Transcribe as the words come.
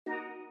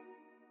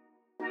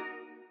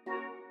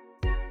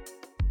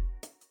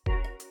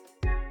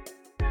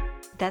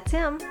That's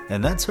him.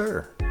 And that's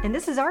her. And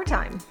this is our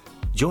time.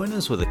 Join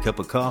us with a cup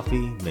of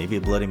coffee, maybe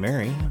a Bloody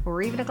Mary,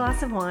 or even a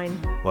glass of wine,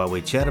 while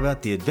we chat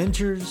about the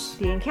adventures,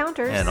 the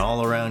encounters, and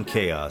all-around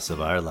chaos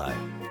of our life.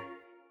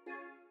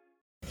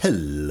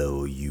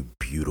 Hello, you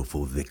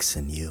beautiful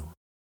vixen, you.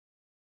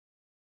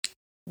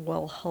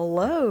 Well,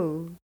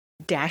 hello,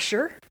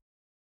 Dasher.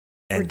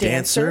 And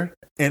Dancer,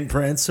 and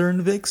Prancer,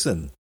 and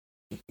Vixen.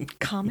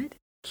 Comet,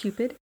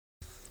 Cupid.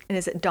 And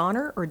is it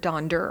Donner or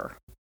Donder?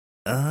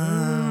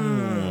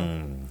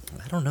 I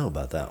don't know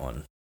about that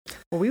one.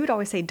 Well, we would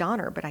always say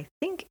Donner, but I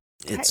think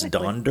it's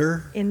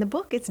Donder? In the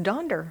book, it's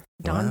Donder.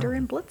 Donder Wow.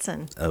 and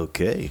Blitzen.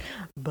 Okay.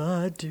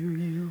 But do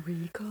you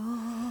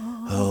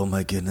recall? Oh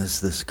my goodness,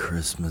 this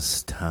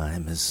Christmas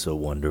time is so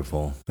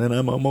wonderful. And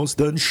I'm almost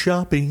done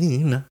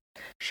shopping.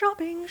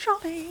 Shopping.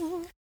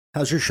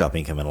 How's your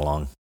shopping coming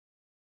along?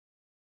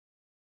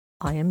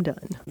 I am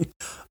done.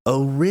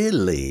 Oh,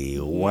 really?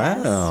 Wow.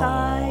 Yes,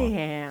 I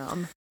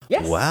am.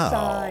 Yes, wow.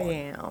 I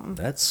am.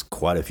 That's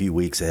quite a few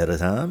weeks ahead of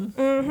time.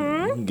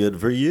 Mm-hmm. Good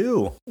for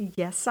you.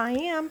 Yes, I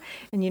am.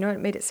 And you know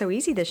what made it so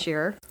easy this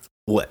year?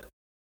 What?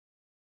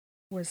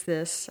 Was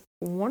this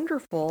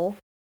wonderful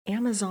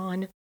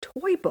Amazon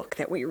toy book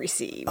that we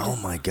received. Oh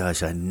my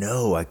gosh, I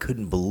know. I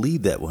couldn't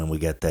believe that when we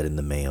got that in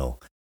the mail.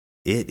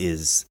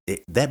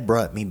 That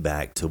brought me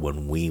back to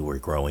when we were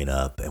growing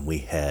up and we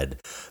had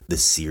the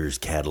Sears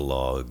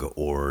catalog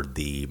or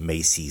the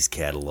Macy's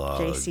catalog.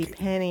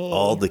 JCPenney.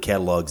 All the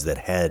catalogs that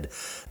had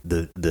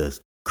the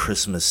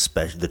Christmas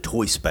special, the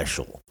toy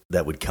special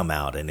that would come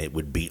out, and it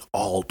would be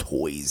all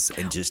toys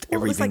and just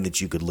everything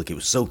that you could look. It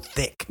was so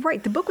thick.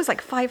 Right. The book was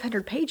like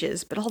 500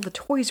 pages, but all the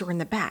toys were in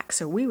the back.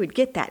 So we would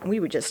get that and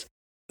we would just...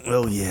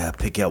 Oh, yeah.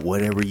 Pick out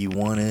whatever you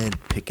wanted.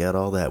 Pick out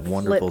all that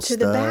wonderful flip to stuff.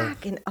 the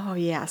back and, oh,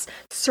 yes.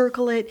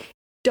 Circle it,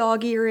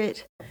 dog ear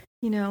it,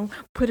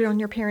 put it on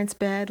your parents'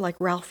 bed like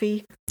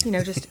Ralphie,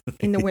 just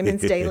in the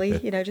Women's Daily,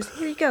 just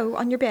here you go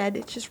on your bed.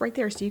 It's just right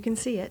there so you can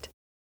see it.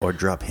 Or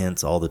drop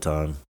hints all the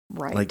time.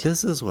 Right. Like,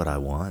 this is what I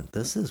want.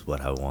 This is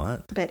what I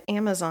want. But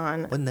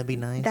Amazon. Wouldn't that be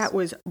nice? That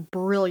was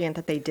brilliant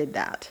that they did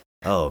that.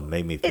 Oh, it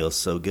made me feel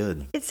so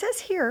good. It says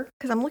here,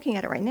 because I'm looking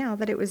at it right now,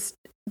 that it was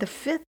the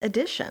 5th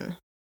edition.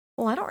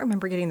 Well, I don't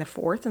remember getting the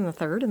 4th and the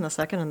 3rd and the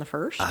 2nd and the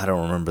 1st. I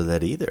don't remember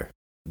that either.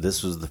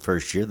 This was the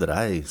first year that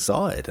I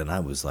saw it, and I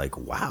was like,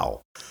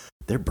 wow,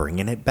 they're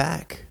bringing it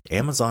back.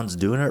 Amazon's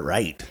doing it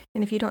right.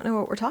 And if you don't know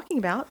what we're talking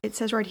about, it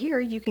says right here,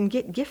 you can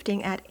get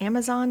gifting at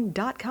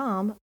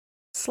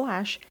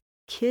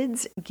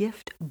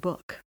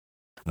amazon.com/kidsgiftbook.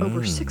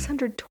 Over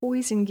 600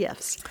 toys and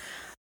gifts.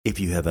 If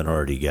you haven't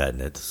already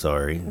gotten it,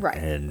 sorry. Right.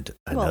 And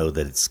I know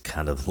that it's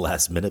kind of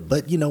last minute,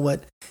 but you know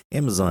what?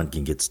 Amazon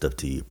can get stuff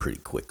to you pretty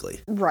quickly.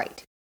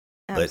 Right.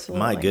 Absolutely. But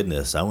my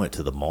goodness, I went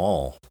to the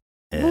mall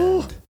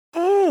and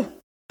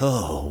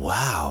oh,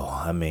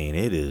 wow. I mean,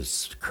 it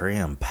is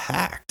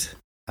cram-packed.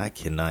 I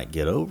cannot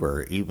get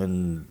over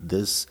even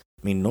this.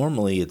 I mean,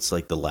 normally it's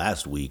like the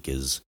last week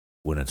is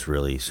when it's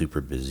really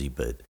super busy,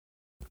 but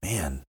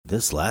man,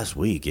 this last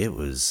week it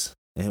was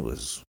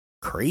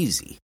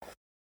crazy.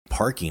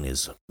 Parking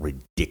is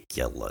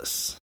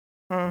ridiculous.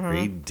 Mm-hmm.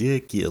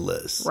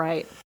 Ridiculous.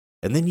 Right.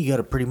 And then you got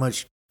to pretty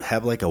much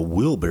have like a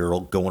wheelbarrow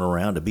going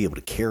around to be able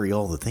to carry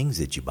all the things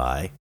that you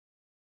buy.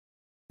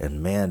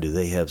 And man, do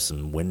they have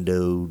some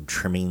window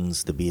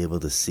trimmings to be able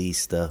to see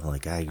stuff.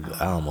 Like I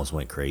almost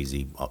went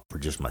crazy for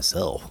just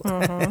myself.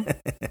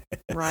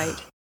 Mm-hmm. Right.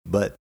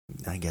 But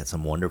I got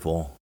some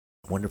wonderful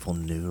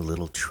new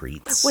little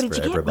treats What did for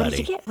you get?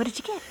 everybody. What did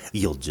you get?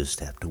 You'll just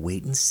have to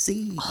wait and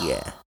see.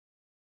 Yeah.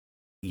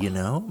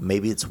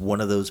 Maybe it's one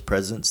of those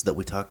presents that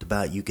we talked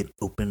about you can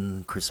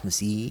open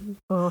Christmas Eve.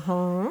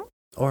 Uh-huh.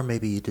 Or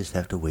maybe you just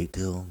have to wait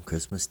till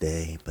Christmas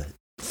Day. But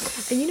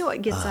and you know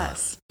what gets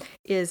us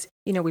is,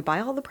 we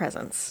buy all the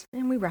presents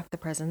and we wrap the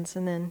presents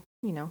and then,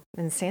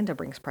 and Santa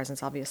brings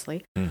presents,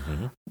 obviously.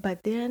 Mm-hmm.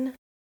 But then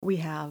we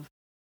have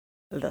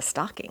the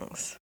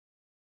stockings.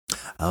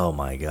 Oh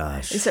my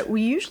gosh. So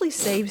we usually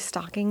save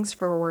stockings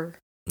for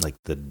like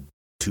the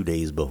 2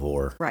 days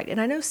before. Right. And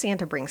I know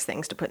Santa brings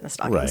things to put in the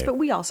stockings, right. But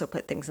we also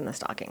put things in the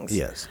stockings.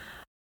 Yes.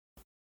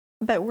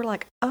 But we're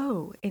like,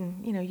 oh,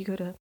 and you go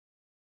to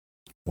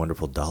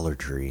wonderful Dollar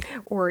Tree.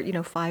 Or,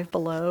 Five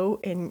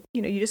Below, and,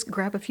 you just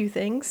grab a few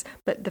things,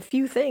 but the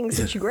few things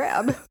that you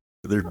grab,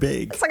 they're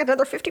big. It's like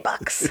another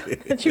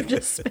 $50 that you've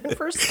just spent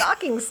for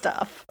stocking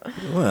stuff.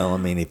 Well, I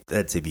mean,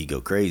 if you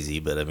go crazy,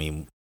 but I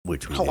mean,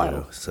 which we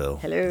do. So,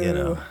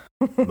 hello.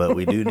 But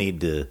we do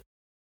need to,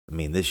 I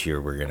mean, this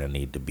year we're going to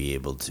need to be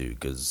able to,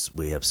 because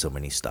we have so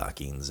many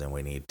stockings and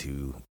we need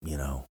to,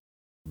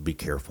 be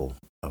careful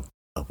of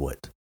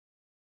what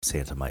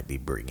Santa might be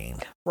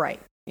bringing. Right.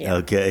 Yeah.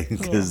 Okay.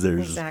 Because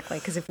there's exactly.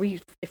 Because if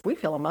we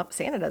fill them up,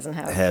 Santa doesn't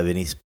have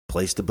any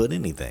place to put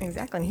anything.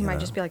 Exactly. And he might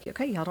just be like,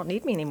 okay, y'all don't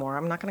need me anymore.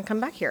 I'm not going to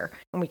come back here.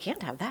 And we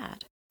can't have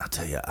that. I'll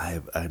tell you,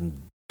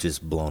 I'm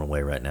just blown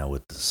away right now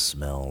with the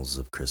smells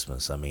of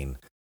Christmas. I mean,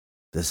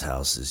 this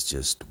house is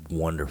just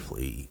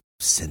wonderfully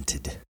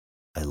scented.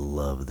 I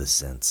love the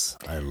scents.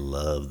 I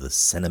love the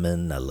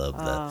cinnamon. I love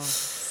the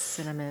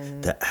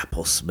cinnamon. The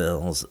apple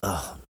smells.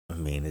 Oh I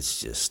mean,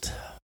 it's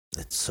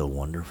so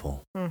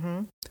wonderful.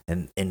 Mm-hmm.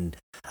 And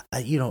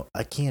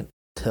I can't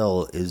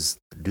tell,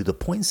 do the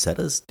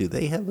poinsettias, do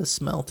they have a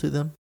smell to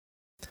them?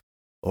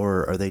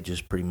 Or are they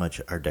just pretty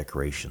much our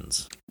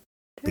decorations?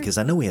 Because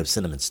I know we have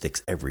cinnamon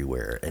sticks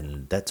everywhere,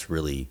 and that's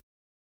really,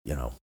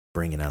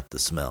 bringing out the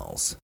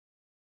smells.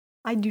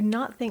 I do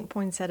not think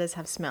poinsettias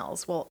have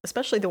smells. Well,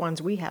 especially the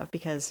ones we have,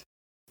 because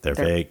they're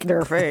fake.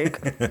 They're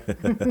fake.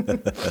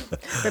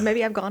 But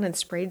maybe I've gone and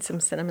sprayed some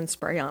cinnamon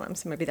spray on them,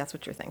 so maybe that's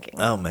what you're thinking.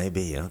 Oh,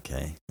 maybe.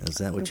 Okay. Is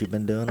that what you've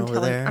been doing over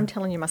there? I'm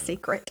telling you my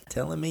secret.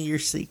 Telling me your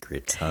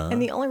secret, huh?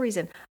 And the only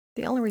reason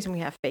we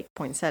have fake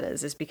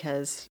poinsettias is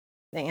because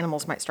the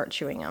animals might start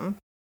chewing them.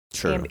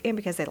 Sure. And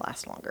because they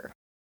last longer.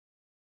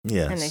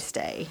 Yes. And they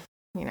stay,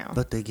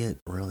 But they get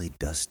really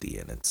dusty,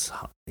 and it's,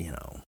 Just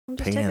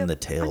pain in the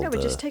tail. I know,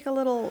 but just take a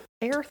little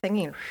air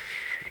thingy,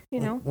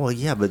 Well,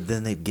 yeah, but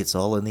then it gets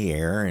all in the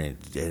air, and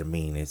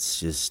it's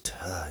just,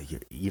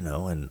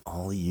 and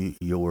all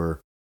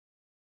your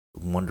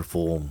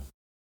wonderful,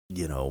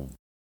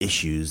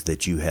 issues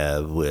that you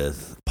have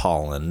with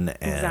pollen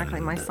and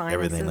exactly, my sinuses,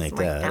 everything like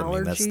my that.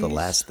 allergies. That's the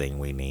last thing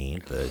we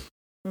need. But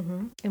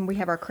And we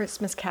have our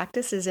Christmas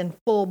cactus is in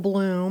full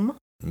bloom.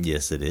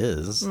 Yes, it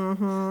is.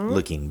 Mm-hmm.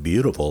 Looking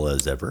beautiful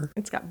as ever.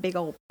 It's got big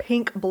old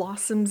pink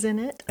blossoms in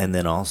it. And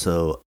then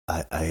also,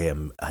 I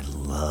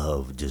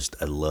love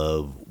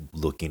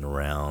looking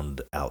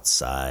around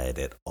outside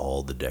at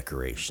all the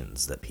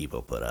decorations that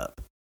people put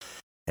up,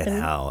 and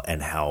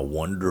how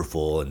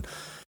wonderful. And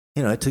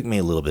it took me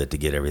a little bit to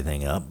get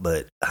everything up,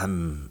 but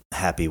I'm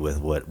happy with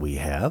what we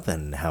have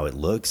and how it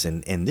looks.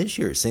 And this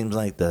year, it seems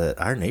like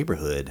our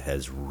neighborhood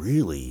has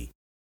really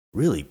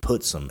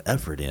put some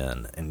effort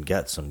in and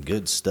got some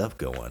good stuff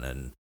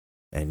going,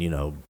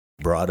 and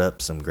brought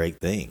up some great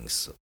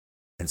things.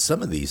 And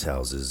some of these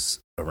houses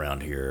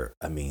around here,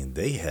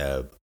 they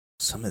have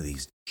some of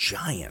these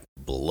giant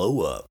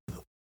blow up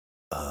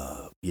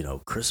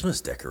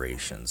Christmas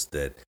decorations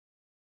that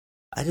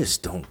I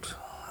just don't,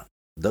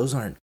 those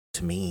aren't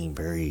to me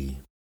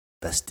very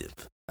festive.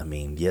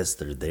 Yes,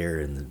 they're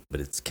there, but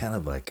it's kind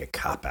of like a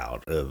cop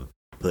out of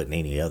putting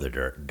any other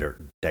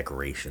dirt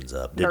decorations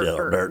up. Dirt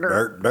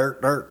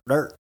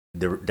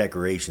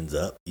decorations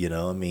up,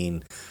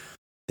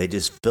 they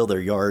just fill their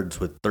yards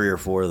with 3 or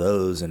 4 of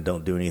those and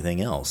don't do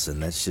anything else.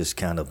 And that's just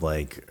kind of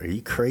like, are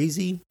you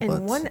crazy?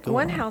 And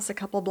one house a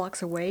couple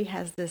blocks away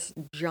has this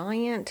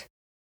giant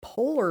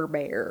polar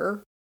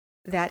bear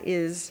that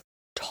is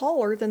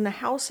taller than the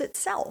house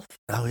itself.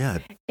 Oh, yeah.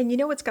 And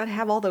it's got to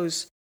have all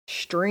those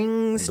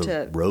strings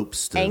to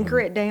ropes to anchor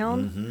it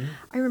down. Mm-hmm.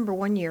 I remember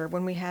one year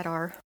when we had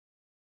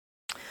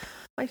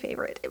my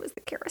favorite, it was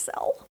the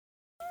carousel.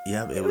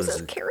 Yeah, it was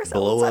a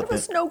carousel inside of a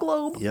snow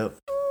globe. Yep,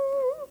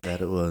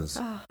 that it was.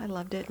 Oh, I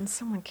loved it, and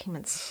someone came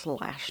and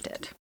slashed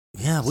it.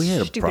 Yeah, we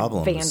had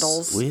problems.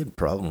 Vandals. We had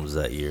problems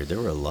that year. There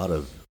were a lot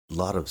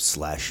of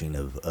slashing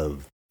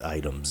of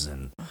items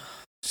and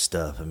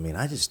stuff.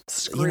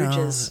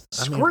 Scrooges.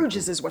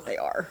 Scrooges is what they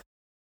are.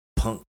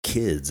 Punk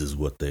kids is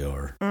what they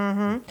are.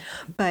 Mm-hmm.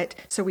 But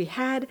so we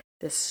had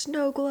this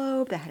snow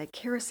globe that had a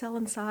carousel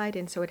inside,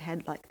 and so it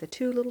had like the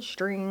 2 little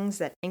strings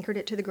that anchored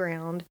it to the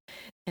ground.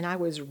 And I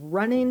was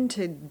running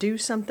to do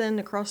something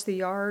across the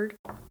yard.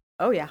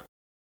 Oh yeah,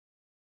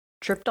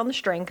 tripped on the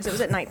string because it was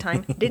at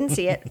nighttime. Didn't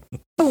see it.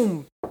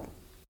 Boom,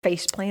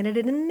 face planted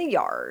it in the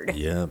yard.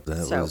 Yeah,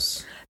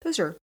 those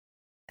are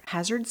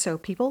hazards. So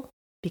people,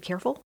 be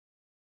careful.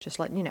 Just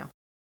letting you know.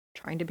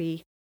 Trying to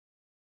be,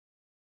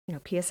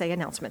 PSA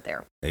announcement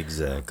there.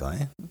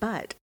 Exactly.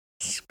 But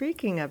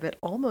speaking of it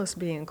almost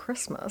being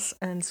Christmas,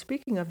 and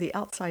speaking of the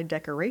outside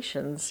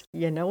decorations,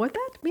 you know what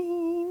that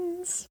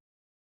means?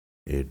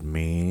 It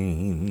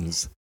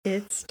means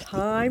it's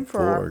time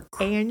for our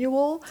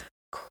annual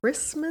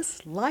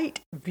Christmas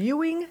light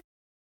viewing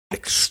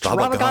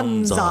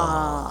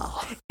extravaganza.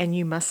 And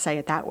you must say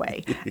it that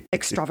way.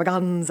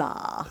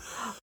 Extravaganza.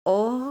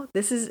 Oh,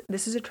 this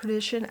is a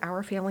tradition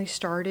our family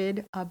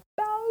started about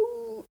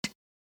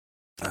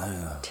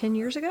 10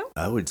 years ago?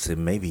 I would say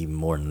maybe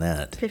more than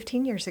that.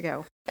 15 years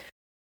ago.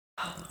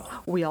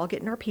 We all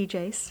get in our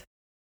PJs,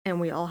 and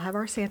we all have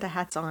our Santa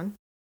hats on,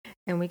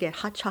 and we get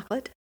hot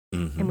chocolate,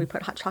 and we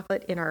put hot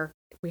chocolate in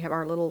we have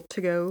our little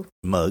to-go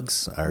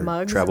mugs,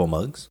 travel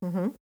mugs.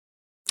 Mm-hmm.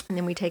 And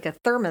then we take a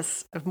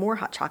thermos of more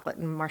hot chocolate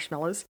and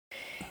marshmallows,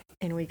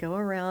 and we go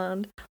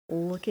around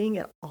looking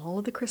at all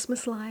of the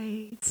Christmas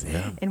lights.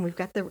 Yeah. And we've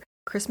got the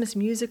Christmas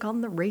music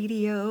on the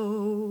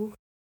radio.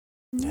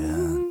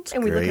 Yeah,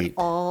 and we look at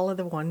all of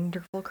the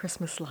wonderful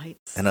Christmas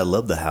lights. And I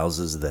love the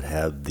houses that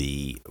have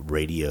the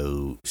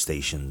radio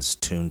stations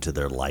tuned to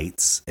their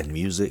lights and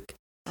music,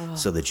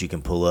 so that you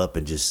can pull up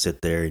and just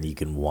sit there and you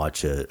can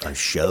watch a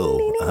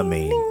show.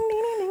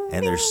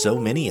 And there's so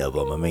many of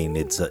them.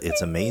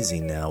 It's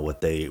amazing now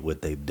what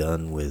they've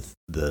done with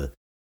the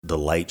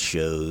light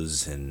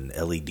shows and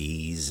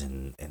LEDs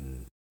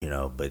and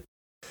but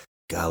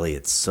golly,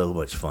 it's so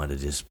much fun to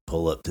just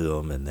pull up to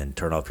them and then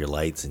turn off your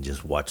lights and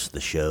just watch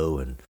the show.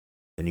 And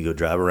then you go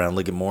drive around,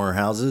 look at more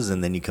houses,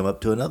 and then you come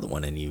up to another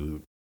one and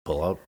you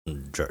pull out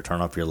and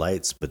turn off your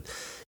lights. But,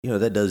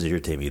 that does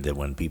irritate me that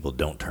when people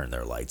don't turn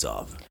their lights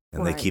off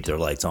and they keep their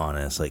lights on.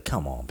 And it's like,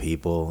 come on,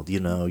 people,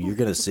 you're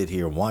going to sit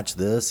here and watch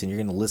this and you're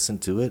going to listen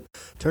to it.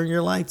 Turn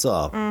your lights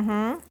off.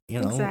 Mm-hmm.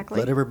 Exactly.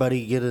 Let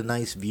everybody get a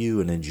nice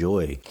view and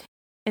enjoy.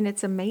 And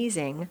it's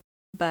amazing,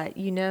 but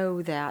you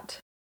know that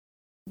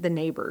the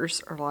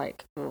neighbors are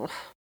like, ugh,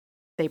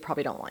 they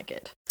probably don't like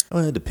it.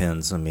 Well, it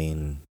depends. I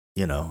mean,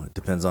 it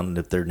depends on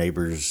if their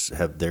neighbors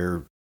have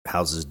their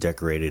houses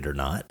decorated or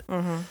not.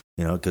 Mm-hmm.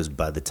 Because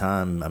by the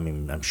time,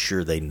 I'm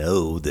sure they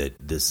know that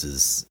this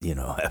is,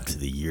 after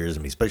the years,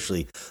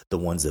 especially the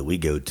ones that we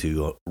go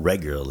to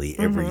regularly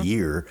every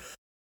year,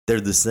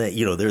 they're the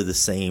same, they're the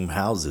same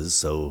houses.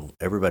 So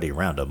everybody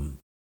around them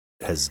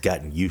has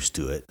gotten used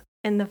to it.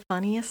 And the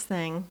funniest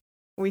thing,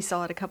 we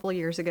saw it a couple of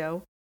years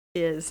ago,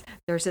 is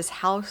there's this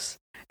house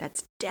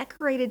that's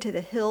decorated to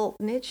the hilt,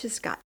 and it's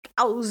just got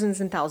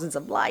thousands and thousands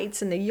of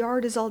lights, and the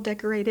yard is all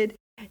decorated.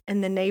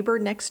 And the neighbor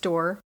next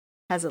door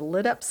has a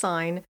lit up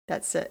sign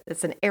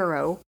it's an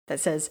arrow that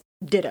says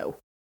ditto,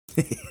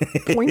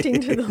 pointing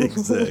to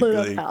the lit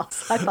up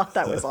house. I thought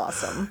that was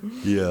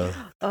awesome. Yeah.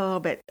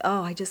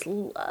 I just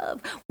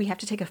love, we have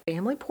to take a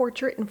family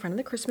portrait in front of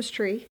the Christmas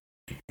tree,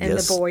 and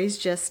the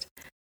boys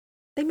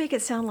they make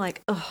it sound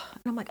like, and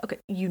I'm like, okay,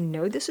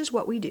 this is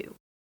what we do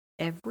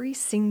every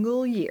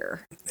single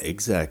year.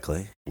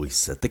 Exactly. We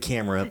set the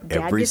camera up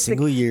every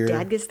single year.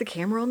 Dad gets the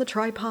camera on the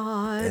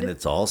tripod. And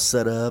it's all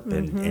set up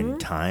and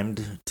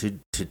timed to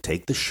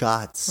take the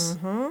shots.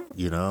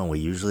 Mm-hmm. And we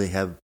usually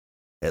have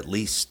at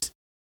least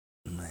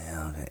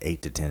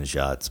 8 to 10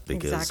 shots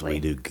because we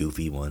do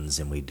goofy ones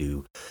and we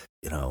do,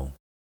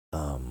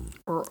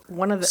 or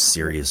one of the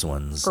serious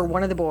ones. Or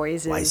one of the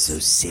boys why so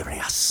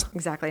serious?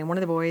 Exactly. And one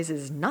of the boys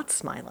is not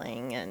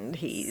smiling and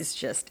he's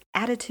just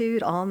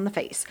attitude on the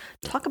face.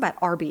 Talk about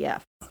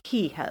RBF.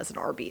 He has an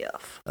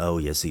RBF. Oh,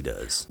 yes, he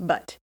does.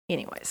 But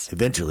anyways.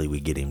 Eventually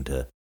we get him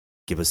to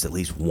give us at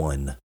least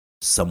one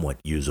somewhat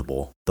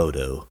usable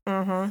photo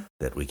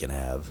that we can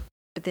have.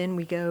 But then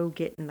we go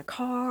get in the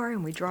car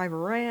and we drive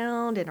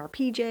around in our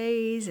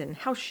PJs and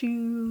house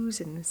shoes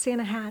and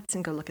Santa hats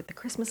and go look at the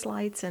Christmas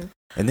lights. And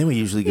then we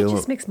usually go. It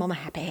just makes Mama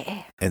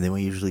happy. And then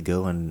we usually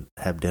go and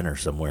have dinner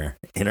somewhere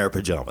in our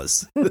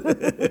pajamas. Yes.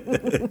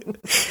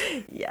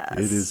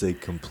 It is a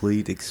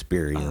complete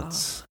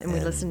experience. And we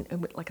listen,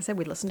 like I said,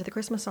 we listen to the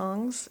Christmas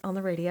songs on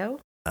the radio.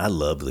 I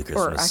love the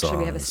Christmas songs. Or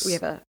actually,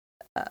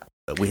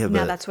 we have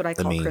now that's what I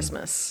call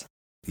Christmas.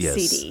 Yes,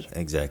 CD.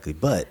 Exactly.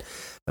 But,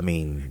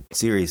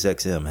 Sirius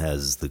XM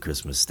has the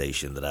Christmas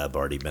station that I've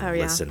already been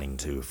listening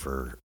to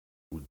for,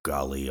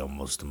 golly,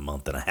 almost a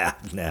month and a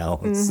half now.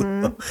 Mm-hmm.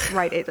 So.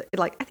 Right. I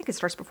think it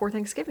starts before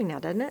Thanksgiving now,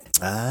 doesn't it?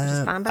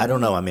 I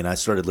don't know. I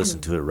started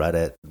listening to it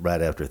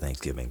right after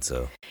Thanksgiving.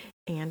 So.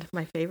 And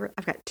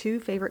I've got 2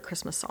 favorite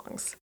Christmas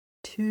songs.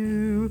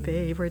 2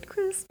 favorite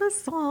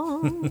Christmas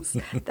songs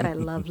that I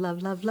love,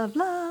 love, love, love,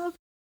 love.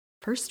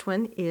 First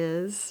one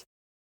is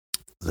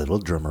Little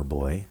Drummer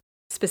Boy.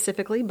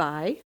 Specifically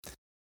by...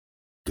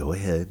 Go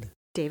ahead.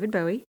 David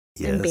Bowie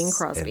and Bing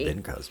Crosby.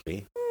 And Ben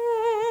Crosby.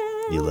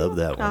 You love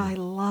that one. I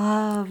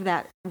love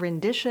that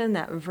rendition,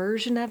 that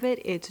version of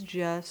it. It's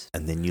just...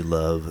 And then you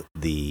love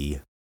the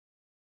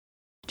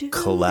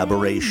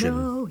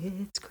collaboration.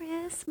 It's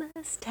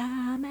Christmas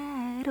time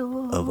at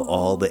all. Of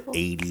all the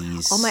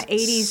 80s. All my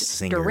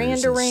 80s Duran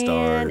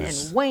Duran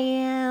and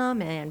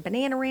Wham and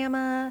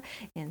Bananarama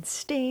and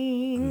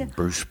Sting. And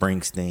Bruce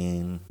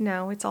Springsteen.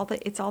 No, it's all the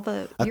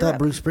I thought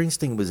Bruce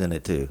Springsteen was in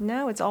it too.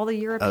 No, it's all the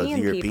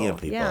European people.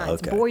 Yeah, okay.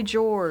 It's Boy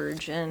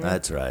George and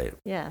that's right.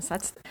 Yes,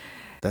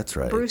 that's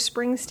right. Bruce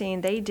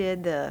Springsteen, they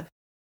did the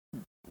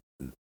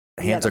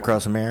Hands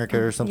Across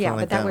America or something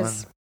like that.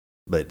 Was, one?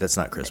 But that's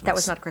not Christmas. That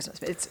was not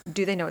Christmas. It's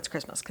Do They Know It's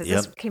Christmas? Because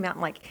this came out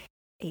in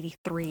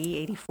 83,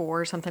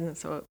 84 or something.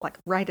 So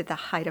right at the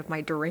height of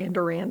my Duran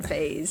Duran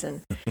phase.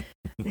 And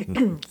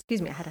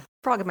excuse me, I had a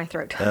frog in my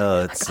throat.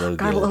 Oh, it's so good.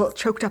 Got a little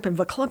choked up and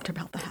verklempt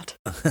about that.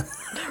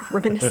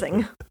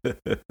 Reminiscing.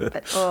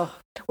 But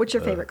what's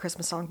your favorite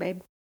Christmas song,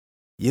 babe?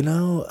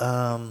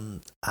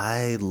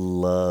 I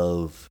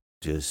love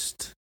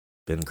just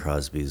Ben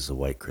Crosby's "The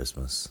White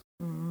Christmas."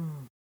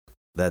 Mm.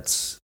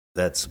 That's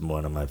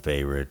one of my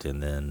favorite,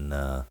 and then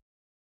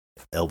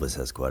Elvis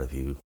has quite a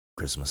few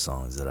Christmas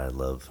songs that I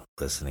love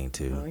listening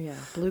to. Oh yeah,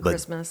 Blue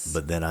Christmas.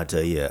 But then I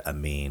tell you,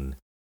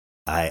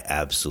 I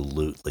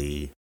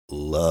absolutely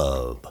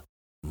love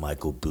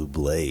Michael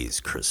Bublé's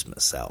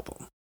Christmas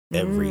album.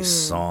 Every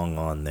song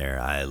on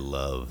there I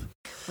love.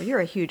 Well,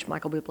 you're a huge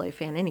Michael Bublé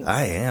fan anyway.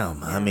 I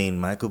am. Yeah.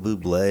 Michael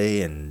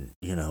Bublé and,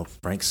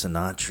 Frank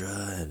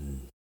Sinatra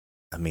and,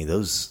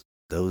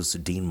 those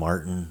Dean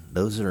Martin,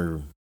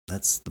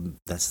 that's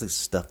the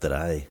stuff that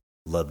I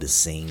love to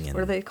sing. And,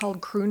 what are they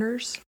called?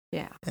 Crooners?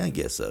 Yeah. I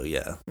guess so,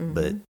 yeah. Mm-hmm.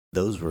 But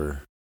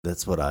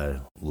that's what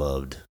I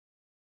loved.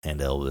 And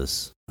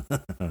Elvis.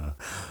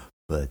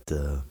 But,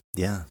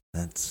 yeah,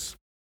 I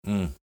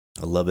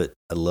love it.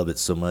 I love it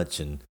so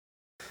much. And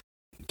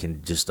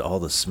can just all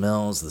the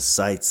smells, the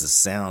sights, the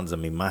sounds. I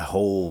mean, my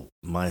whole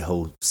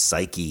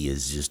psyche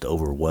is just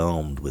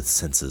overwhelmed with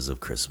senses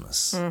of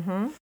Christmas.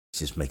 Mm-hmm. It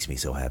just makes me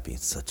so happy.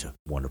 It's such a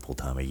wonderful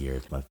time of year.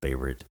 It's my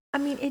favorite. I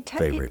mean,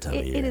 favorite time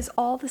of year. It is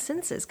all the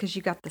senses because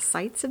you got the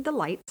sights of the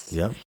lights.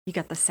 Yep. You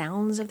got the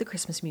sounds of the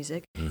Christmas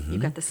music. Mm-hmm. You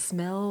got the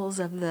smells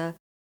of the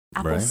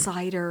apple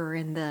cider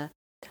and the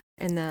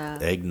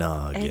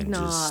eggnog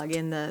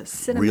and the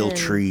cinnamon, real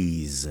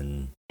trees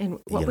and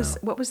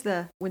what was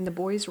the when the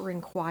boys were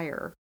in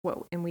choir?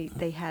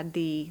 They had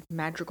the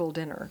madrigal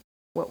dinner.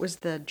 What was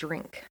the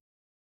drink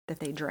that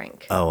they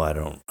drank? Oh, I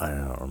don't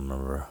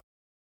remember.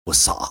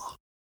 Wasa.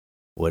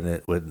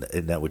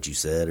 Isn't that what you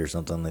said or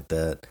something like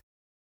that?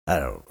 I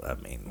don't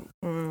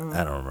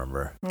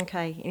remember.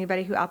 Okay.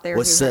 Anybody who out there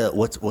what's sale?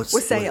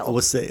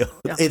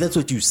 Yeah. Hey, that's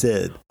what you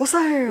said. What's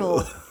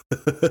sale?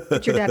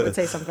 But your dad would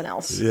say something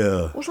else.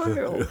 Yeah. What's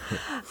sale?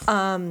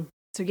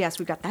 So yes,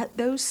 we got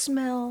those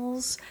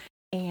smells,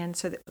 and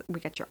so we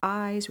got your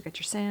eyes, we got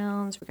your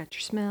sounds, we got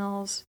your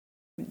smells.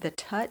 The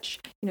touch,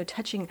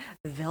 touching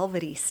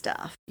velvety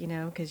stuff,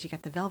 because you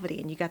got the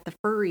velvety and you got the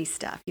furry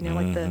stuff,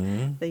 like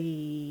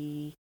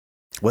the.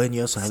 Well, and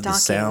you also have the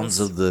sounds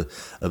of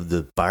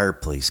the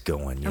fireplace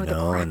going, and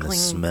the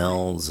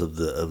smells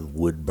of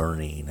wood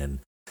burning, and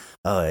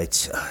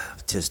it's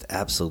just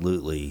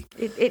absolutely.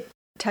 It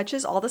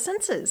touches all the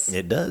senses.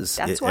 It does.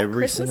 That's why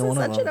Christmas is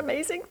such an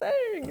amazing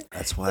thing.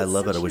 That's why I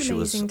love it. I wish it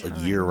was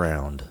year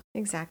round.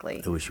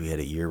 Exactly. I wish we had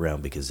it year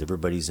round because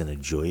everybody's in a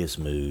joyous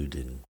mood,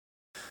 and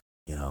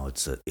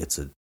it's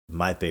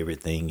my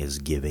favorite thing is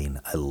giving.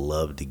 I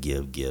love to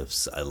give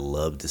gifts. I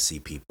love to see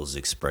people's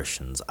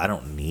expressions. I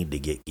don't need to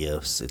get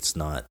gifts. It's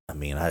not, I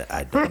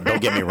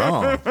don't get me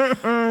wrong.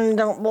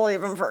 Don't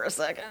believe him for a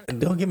second.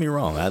 Don't get me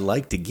wrong. I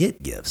like to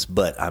get gifts,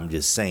 but I'm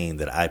just saying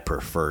that I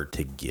prefer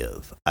to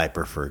give. I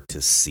prefer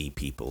to see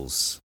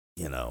people's,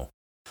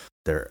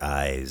 their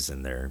eyes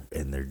and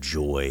their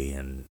joy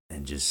and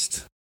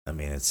just,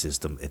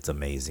 it's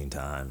amazing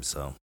time.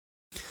 So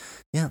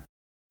yeah,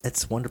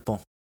 it's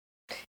wonderful.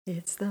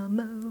 It's the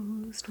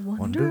most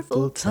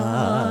wonderful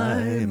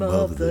time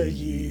of the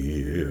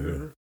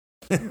year.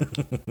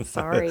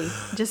 Sorry.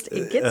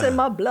 It gets in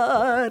my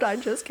blood. I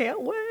just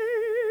can't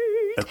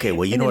wait. Okay,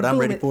 well, you know what I'm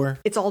ready for?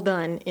 It's all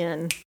done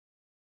in...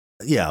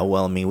 Yeah,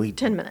 well, we...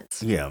 10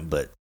 minutes. Yeah,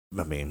 but,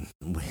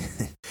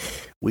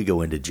 we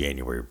go into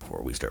January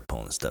before we start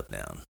pulling stuff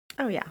down.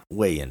 Oh, yeah.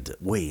 Way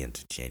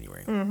into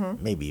January.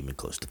 Mm-hmm. Maybe even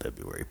close to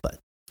February, but...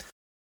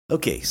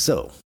 Okay,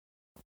 so...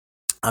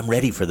 I'm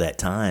ready for that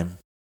time.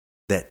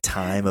 That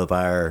time of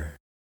our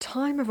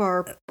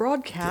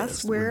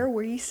broadcast where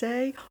we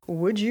say,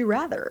 would you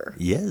rather?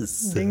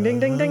 Yes. Ding, ding,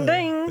 ding, ding,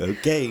 ding.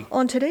 Okay.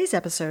 On today's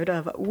episode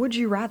of Would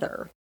You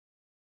Rather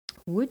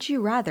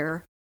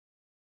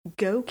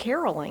go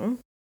caroling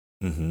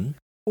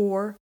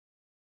or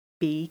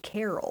be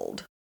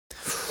caroled?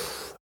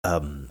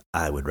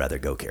 I would rather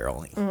go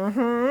caroling.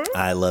 Mm-hmm.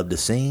 I love to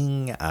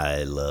sing.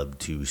 I love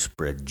to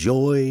spread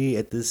joy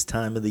at this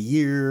time of the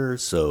year.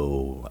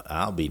 So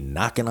I'll be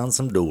knocking on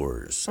some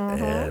doors.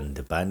 Mm-hmm. And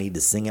if I need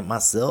to sing it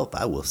myself,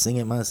 I will sing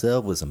it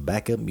myself with some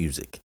backup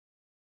music.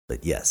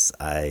 But yes,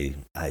 I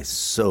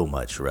so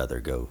much rather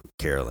go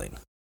caroling.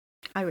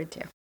 I would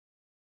too.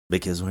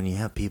 Because when you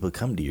have people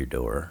come to your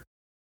door,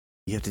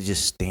 you have to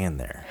just stand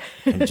there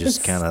and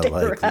just kind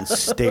of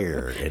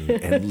stare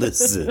and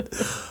listen.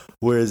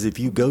 Whereas if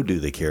you go do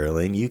the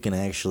caroling, you can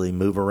actually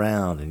move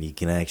around and you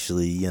can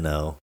actually,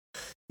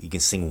 you can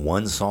sing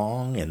one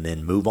song and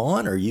then move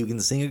on, or you can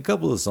sing a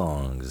couple of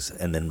songs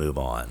and then move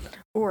on.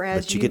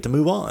 But you get to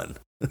move on.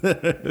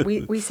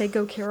 we say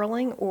go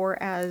caroling,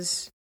 or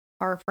as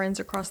our friends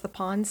across the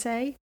pond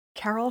say,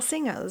 carol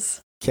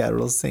singers.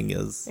 Carol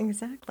singers.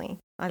 Exactly.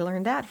 I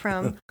learned that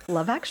from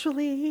Love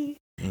Actually.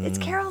 It's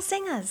carol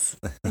singers.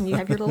 And you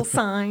have your little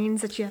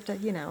signs that you have to,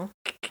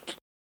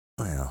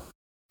 Well,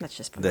 that's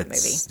just from the movie.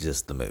 That's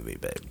just the movie,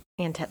 babe.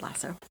 And Ted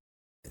Lasso.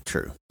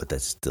 True, but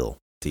that's still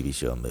TV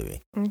show and movie.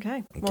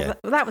 Okay. Well,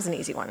 that was an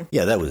easy one.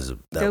 Yeah, that was...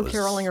 Go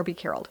caroling or be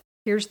caroled.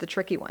 Here's the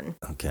tricky one.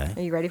 Okay.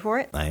 Are you ready for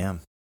it? I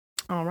am.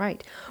 All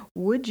right.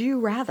 Would you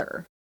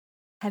rather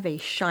have a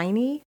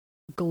shiny,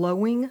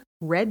 glowing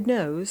red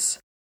nose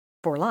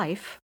for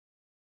life?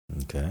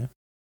 Okay.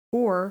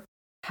 Or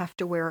have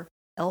to wear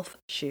elf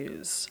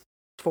shoes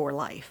for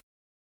life?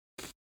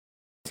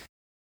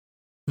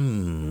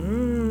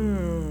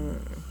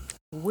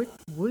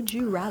 Would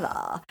you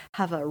rather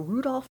have a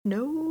Rudolph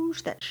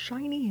nose that's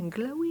shiny and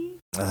glowy,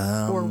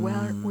 or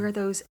wear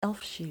those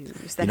elf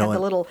shoes that had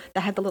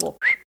the little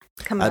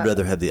come out? I'd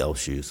rather have the elf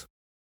shoes.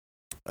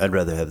 I'd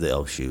rather have the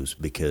elf shoes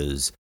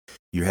because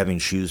you're having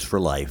shoes for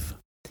life.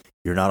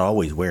 You're not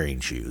always wearing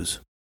shoes.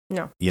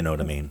 No. You know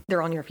what I mean?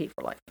 They're on your feet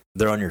for life.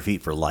 They're on your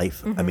feet for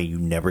life. Mm-hmm. You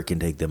never can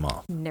take them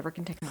off. Never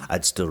can take them off.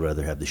 I'd still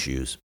rather have the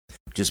shoes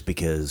just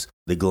because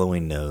the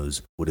glowing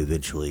nose would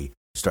eventually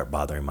start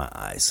bothering my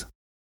eyes.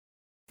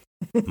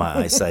 my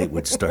eyesight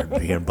would start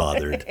being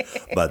bothered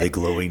by the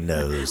glowing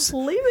nose.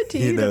 Leave it to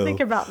you to think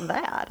about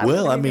that.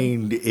 Well, I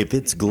mean, if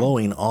it's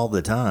glowing all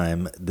the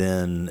time,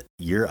 then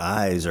your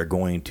eyes are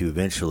going to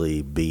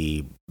eventually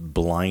be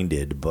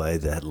blinded by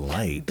that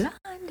light.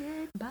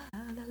 Blinded by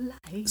the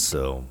light.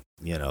 So,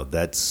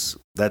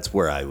 that's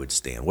where I would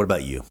stand. What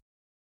about you?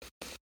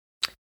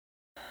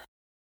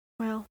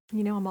 Well,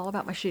 I'm all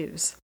about my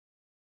shoes.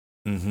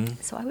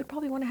 Mm-hmm. So I would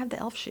probably want to have the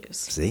elf shoes.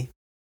 See?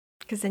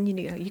 Because then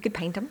you could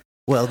paint them.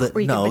 Well,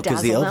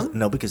 because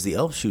the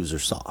elf shoes are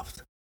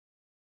soft.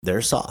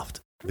 They're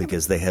soft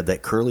because they have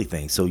that curly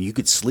thing. So you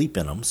could sleep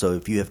in them. So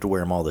if you have to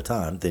wear them all the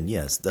time, then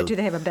yes. Do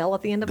they have a bell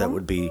at the end of them? That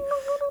would be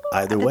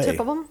either at way. the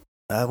tip of them?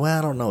 Well,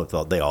 I don't know if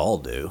they all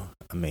do.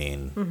 I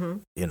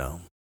mean,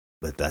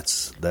 but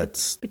that's.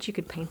 But you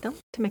could paint them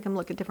to make them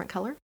look a different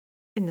color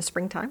in the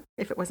springtime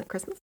if it wasn't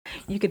Christmas.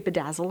 You could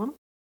bedazzle them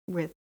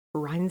with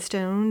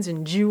rhinestones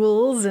and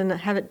jewels and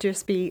have it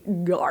just be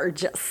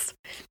gorgeous.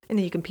 And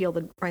then you can peel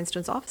the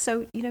rhinestones off.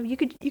 So, you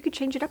could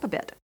change it up a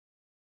bit.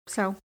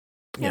 So,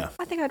 yeah.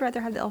 I think I'd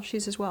rather have the elf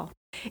shoes as well.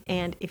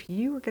 And if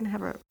you were going to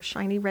have a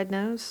shiny red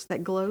nose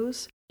that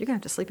glows, you're going to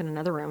have to sleep in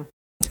another room.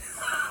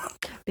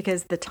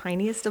 Because the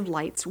tiniest of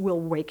lights will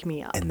wake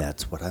me up. And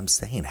that's what I'm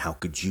saying. How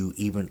could you,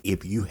 even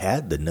if you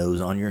had the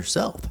nose on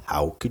yourself,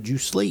 how could you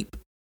sleep?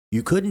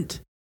 You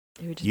couldn't.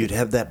 You'd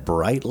have that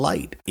bright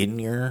light in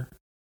your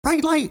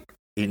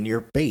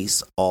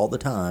face all the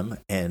time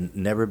and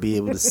never be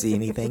able to see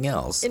anything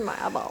else. In my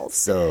eyeballs.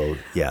 So,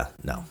 yeah,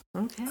 no.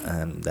 Okay.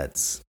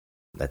 That's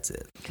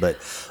it. But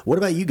what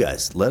about you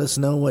guys? Let us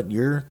know what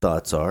your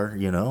thoughts are,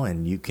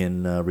 and you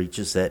can reach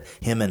us at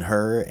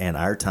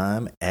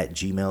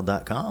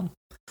himandherandourtime@gmail.com.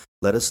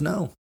 Let us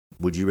know.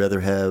 Would you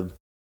rather have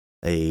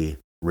a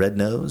red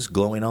nose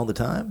glowing all the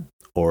time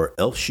or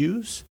elf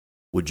shoes?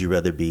 Would you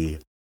rather be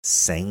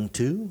sang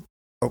to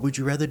or would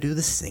you rather do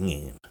the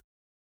singing?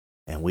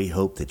 And we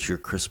hope that your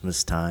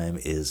Christmas time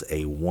is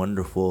a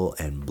wonderful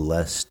and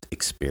blessed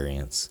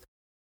experience.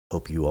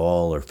 Hope you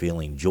all are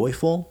feeling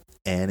joyful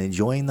and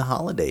enjoying the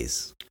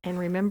holidays. And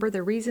remember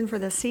the reason for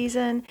the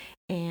season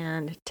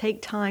and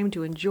take time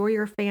to enjoy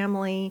your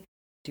family.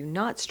 Do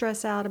not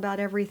stress out about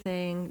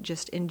everything.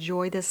 Just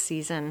enjoy this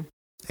season.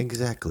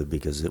 Exactly,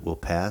 because it will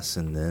pass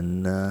and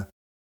then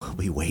we'll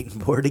be waiting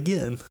for it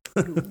again.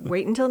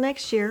 Wait until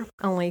next year.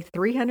 Only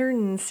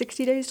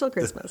 360 days till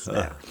Christmas.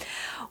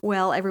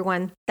 Well,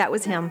 everyone, that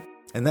was him.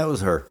 And that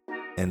was her.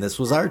 And this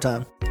was our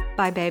time.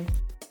 Bye, babe.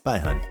 Bye,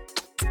 hon.